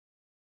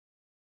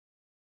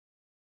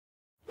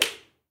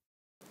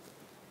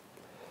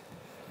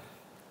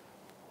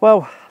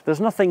Well,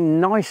 there's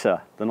nothing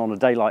nicer than on a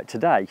day like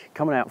today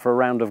coming out for a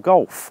round of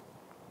golf.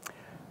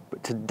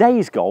 But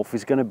today's golf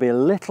is going to be a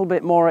little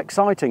bit more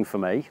exciting for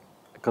me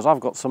because I've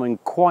got something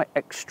quite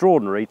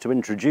extraordinary to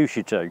introduce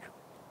you to.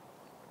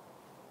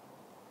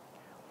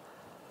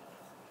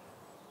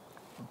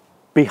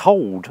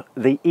 Behold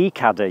the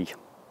e-caddy,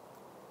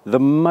 the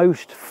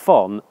most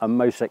fun and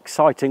most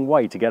exciting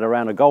way to get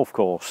around a golf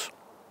course.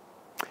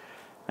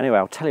 Anyway,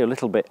 I'll tell you a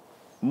little bit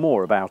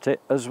more about it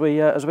as we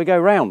go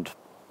round.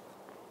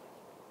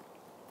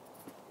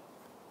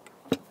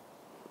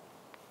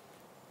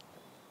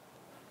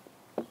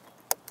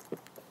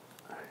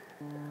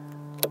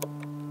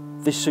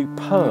 This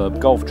superb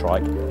golf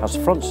trike has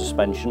front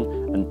suspension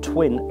and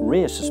twin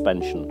rear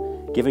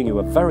suspension, giving you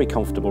a very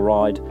comfortable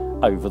ride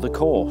over the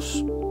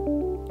course.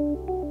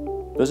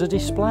 There's a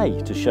display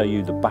to show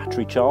you the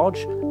battery charge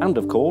and,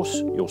 of course,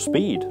 your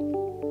speed.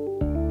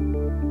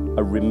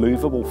 A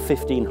removable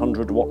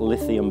 1500 watt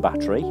lithium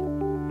battery,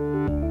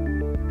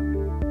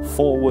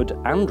 forward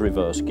and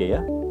reverse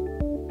gear.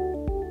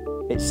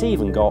 It's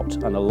even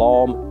got an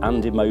alarm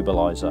and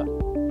immobiliser.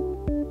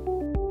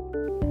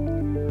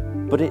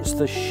 But it's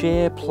the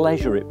sheer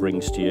pleasure it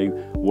brings to you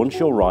once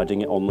you're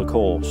riding it on the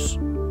course.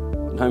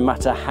 No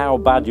matter how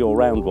bad your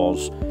round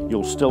was,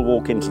 you'll still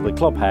walk into the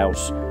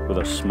clubhouse with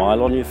a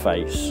smile on your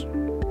face.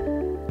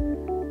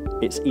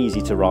 It's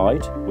easy to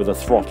ride with a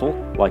throttle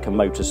like a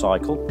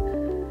motorcycle.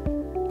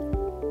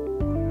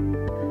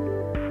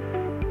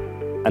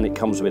 And it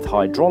comes with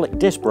hydraulic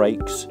disc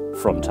brakes,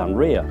 front and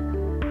rear.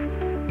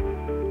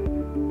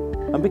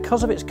 And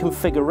because of its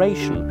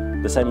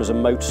configuration, the same as a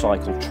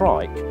motorcycle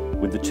trike,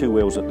 with the two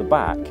wheels at the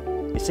back,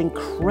 it's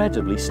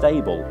incredibly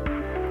stable.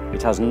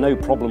 It has no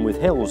problem with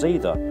hills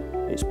either.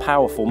 Its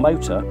powerful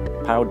motor,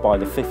 powered by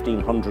the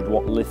 1500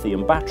 watt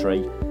lithium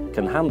battery,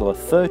 can handle a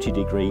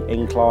 30-degree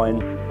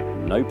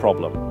incline, no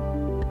problem.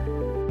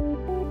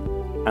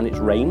 And its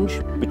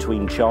range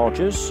between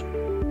charges,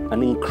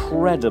 an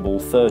incredible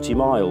 30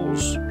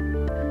 miles.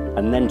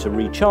 And then to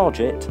recharge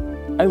it,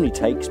 only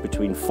takes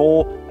between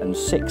 4 and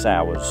 6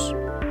 hours.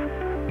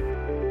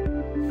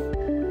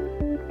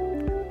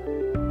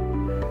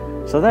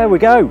 So there we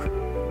go.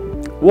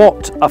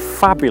 What a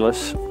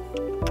fabulous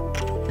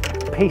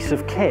piece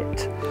of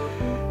kit.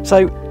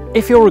 So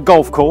if you're a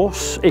golf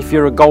course, if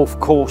you're a golf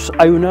course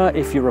owner,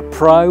 if you're a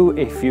pro,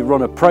 if you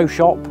run a pro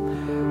shop,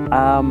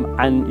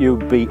 and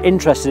you'd be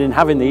interested in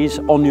having these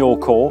on your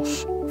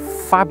course,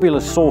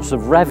 fabulous source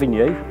of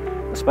revenue,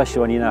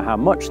 especially when you know how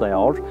much they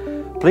are,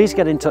 please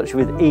get in touch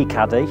with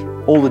e-caddy.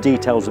 All the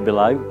details are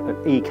below at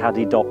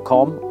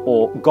ecaddy.com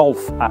or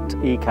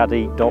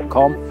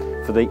golf@ecaddy.com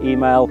for the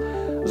email.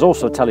 There's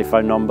also a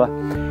telephone number.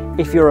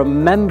 If you're a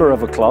member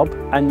of a club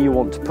and you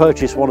want to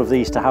purchase one of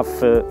these to have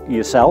for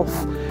yourself,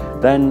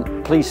 then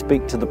please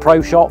speak to the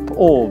pro shop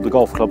or the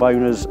golf club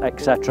owners,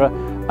 etc.,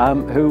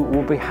 who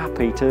will be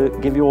happy to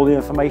give you all the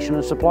information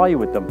and supply you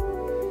with them.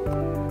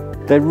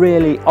 They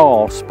really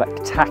are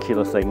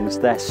spectacular things.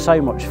 They're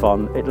so much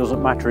fun. It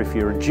doesn't matter if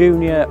you're a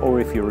junior or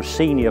if you're a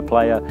senior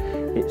player.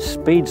 It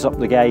speeds up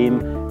the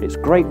game. It's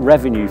great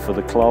revenue for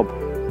the club.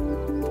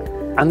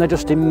 And they're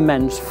just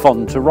immense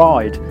fun to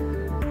ride.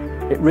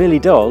 It really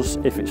does,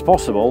 if it's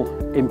possible,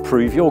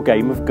 improve your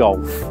game of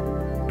golf.